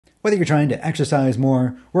Whether you're trying to exercise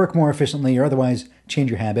more, work more efficiently, or otherwise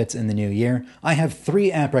change your habits in the new year, I have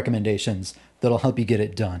 3 app recommendations that'll help you get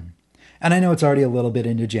it done. And I know it's already a little bit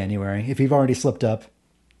into January. If you've already slipped up,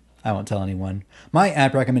 I won't tell anyone. My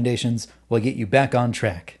app recommendations will get you back on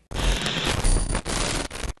track.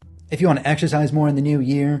 If you want to exercise more in the new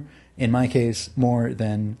year, in my case, more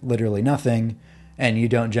than literally nothing, and you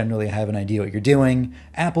don't generally have an idea what you're doing,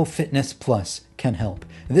 Apple Fitness Plus can help.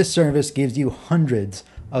 This service gives you hundreds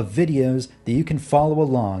of videos that you can follow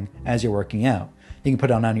along as you're working out. You can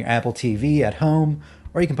put it on your Apple TV at home,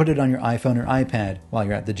 or you can put it on your iPhone or iPad while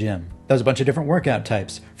you're at the gym. There's a bunch of different workout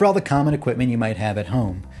types for all the common equipment you might have at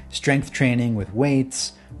home. Strength training with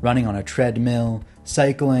weights, running on a treadmill,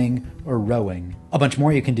 cycling, or rowing. A bunch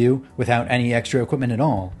more you can do without any extra equipment at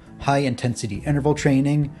all. High-intensity interval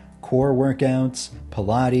training, core workouts,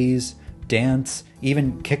 Pilates, dance,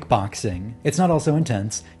 even kickboxing. It's not all so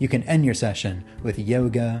intense. You can end your session with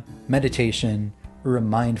yoga, meditation, or a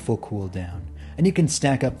mindful cool down. And you can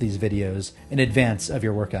stack up these videos in advance of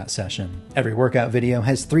your workout session. Every workout video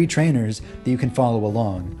has 3 trainers that you can follow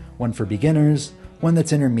along. One for beginners, one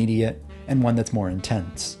that's intermediate, and one that's more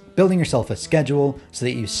intense. Building yourself a schedule so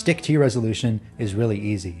that you stick to your resolution is really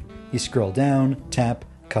easy. You scroll down, tap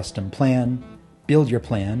Custom Plan, build your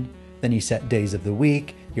plan, then you set days of the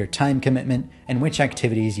week, your time commitment, and which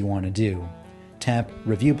activities you want to do. Tap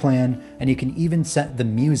Review Plan, and you can even set the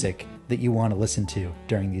music that you want to listen to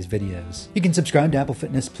during these videos. You can subscribe to Apple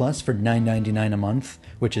Fitness Plus for $9.99 a month,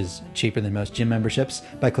 which is cheaper than most gym memberships,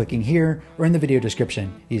 by clicking here or in the video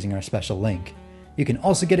description using our special link. You can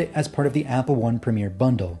also get it as part of the Apple One Premier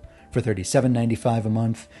Bundle. For $37.95 a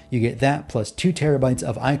month, you get that plus 2 terabytes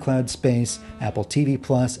of iCloud space, Apple TV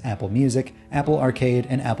Plus, Apple Music, Apple Arcade,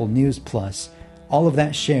 and Apple News Plus. All of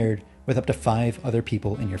that shared with up to 5 other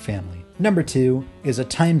people in your family. Number 2 is a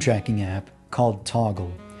time tracking app called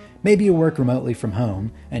Toggl. Maybe you work remotely from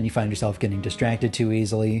home and you find yourself getting distracted too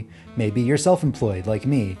easily. Maybe you're self-employed like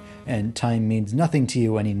me and time means nothing to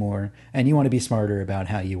you anymore and you want to be smarter about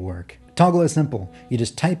how you work. Toggl is simple. You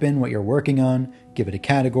just type in what you're working on, give it a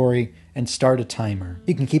category, and start a timer.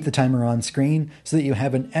 You can keep the timer on screen so that you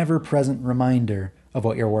have an ever-present reminder of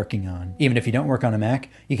what you're working on. Even if you don't work on a Mac,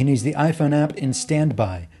 you can use the iPhone app in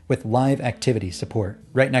Standby with live activity support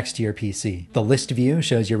right next to your PC. The list view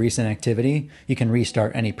shows your recent activity. You can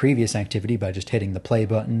restart any previous activity by just hitting the play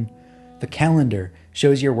button. The calendar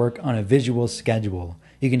shows your work on a visual schedule.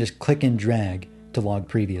 You can just click and drag to log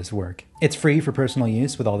previous work. It's free for personal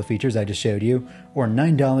use with all the features I just showed you, or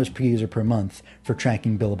 $9 per user per month for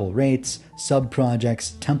tracking billable rates,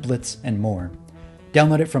 sub-projects, templates, and more.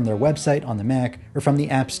 Download it from their website on the Mac or from the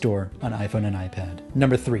App Store on iPhone and iPad.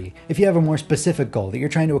 Number 3, if you have a more specific goal that you're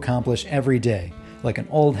trying to accomplish every day, like an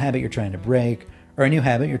old habit you're trying to break or a new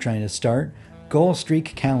habit you're trying to start, Goal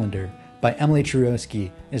Streak Calendar by Emily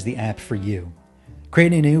Churosky is the app for you.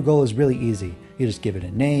 Creating a new goal is really easy. You just give it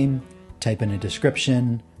a name, type in a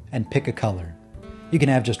description, and pick a color. You can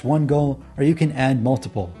have just one goal, or you can add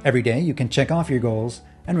multiple. Every day you can check off your goals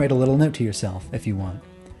and write a little note to yourself if you want.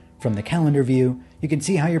 From the calendar view, you can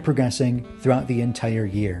see how you're progressing throughout the entire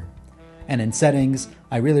year. And in settings,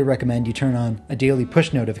 I really recommend you turn on a daily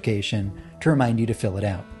push notification to remind you to fill it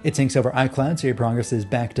out. It syncs over iCloud so your progress is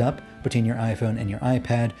backed up between your iPhone and your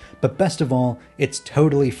iPad, but best of all, it's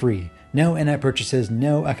totally free. No in-app purchases,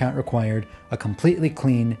 no account required, a completely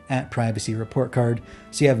clean app privacy report card,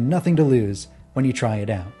 so you have nothing to lose when you try it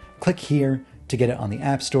out. Click here to get it on the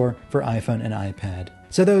App Store for iPhone and iPad.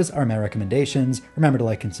 So those are my recommendations. Remember to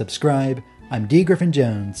like and subscribe. I'm D. Griffin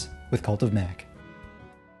Jones with Cult of Mac.